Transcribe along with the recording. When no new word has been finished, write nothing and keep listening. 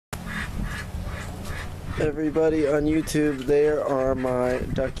Everybody on YouTube, there are my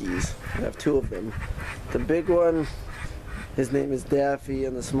duckies. I have two of them. The big one, his name is Daffy,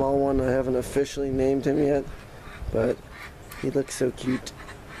 and the small one, I haven't officially named him yet, but he looks so cute.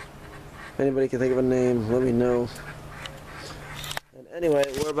 If anybody can think of a name, let me know. And anyway,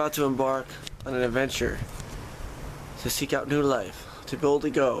 we're about to embark on an adventure to seek out new life, to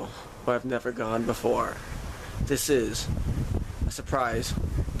boldly go where I've never gone before. This is a surprise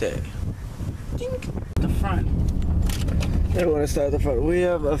day. Dink. The front. I want to start at the front. We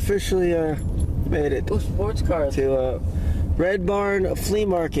have officially made it. Oh, sports cars. To Red Barn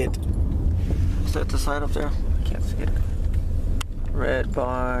Fleamarket. Is that the sign up there? I can't see it. Red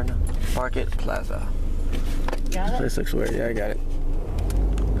Barn Market Plaza. Got it? This looks weird. Yeah, I got it.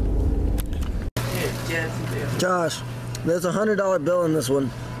 Josh, there's a $100 bill in this one.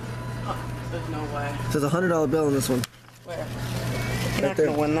 Oh, there's no way. There's a $100 bill in this one. Where? You're not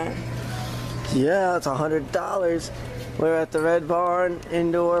gonna win that. Yeah, it's $100. We're at the Red Barn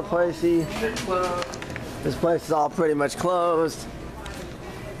indoor placey. This place is all pretty much closed.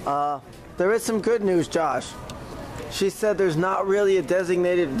 There is some good news, Josh. She said there's not really a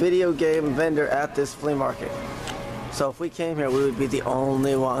designated video game vendor at this flea market. So if we came here, we would be the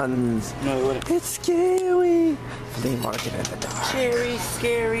only ones. No, we wouldn't. It's scary. Flea market in the dark. Scary,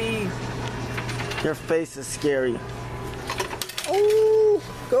 scary. Your face is scary. Oh,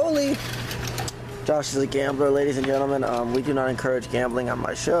 goalie. Josh is a gambler, ladies and gentlemen. We do not encourage gambling on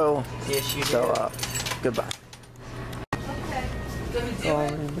my show. Yes, you do. So, goodbye. Okay. Oh,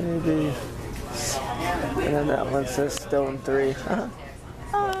 baby. And then that one says Stone 3.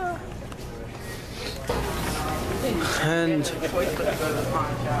 And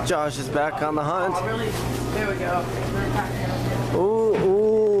Josh is back on the hunt. There we go.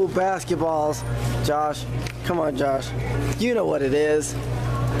 Ooh, basketballs. Josh, come on, Josh. You know what it is.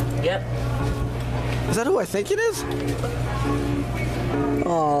 Yep. Is that who I think it is?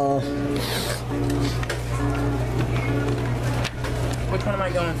 Oh. Which one am I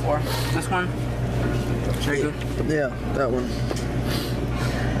going for? This one? Yeah, that one.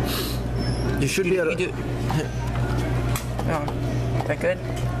 You should be able to... Oh, is that good?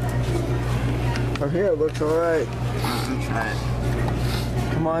 From here, it looks alright. I'm trying.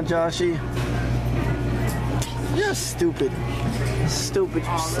 Come on, Joshy. You're stupid. Stupid,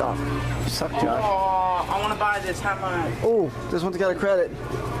 you suck. You suck, Josh. Oh, I want to buy this. How much? Oh, this one's got a credit.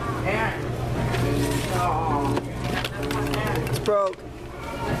 Aaron. Oh. It's broke.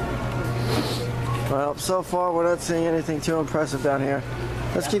 Well, so far we're not seeing anything too impressive down here.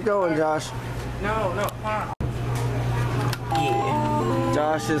 Let's keep going, Josh. No, hold on. Yeah.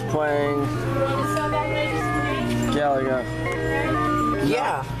 Josh is playing Galaga.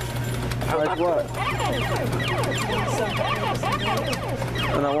 Yeah. Like what?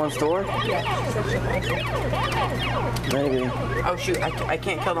 In that one store? Maybe. Oh shoot, I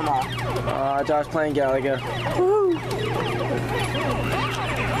can't kill them all. Josh playing Galaga. Woo!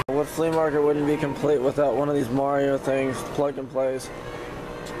 What flea market wouldn't be complete without one of these Mario things, plug and plays?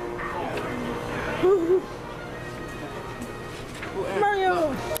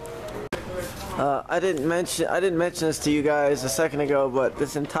 Mario! I didn't mention this to you guys a second ago, but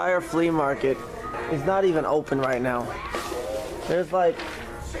this entire flea market is not even open right now. There's like,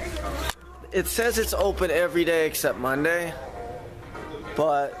 it says it's open every day except Monday,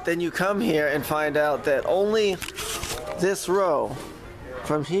 but then you come here and find out that only this row,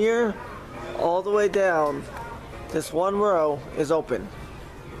 from here all the way down, this one row is open.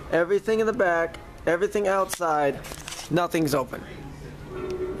 Everything in the back, everything outside, nothing's open.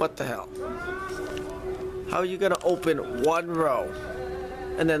 What the hell? How are you gonna open one row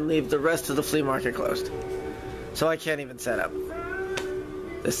and then leave the rest of the flea market closed? So I can't even set up.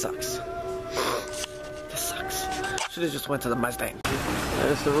 This sucks. This sucks. Should have just went to the Mustang.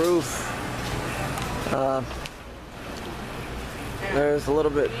 There's the roof. There's a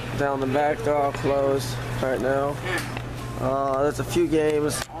little bit down the back. They're all closed right now. There's a few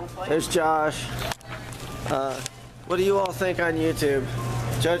games. There's Josh. What do you all think on YouTube?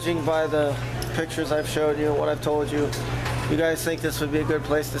 Judging by the pictures I've showed you and what I've told you, you guys think this would be a good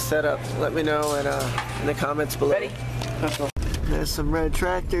place to set up? Let me know in the comments below. Ready? There's some red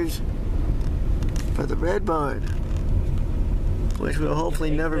tractors for the Red Barn, which we'll hopefully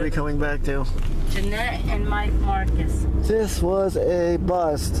never be coming back to. Jeanette and Mike Marcus. This was a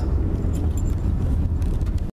bust.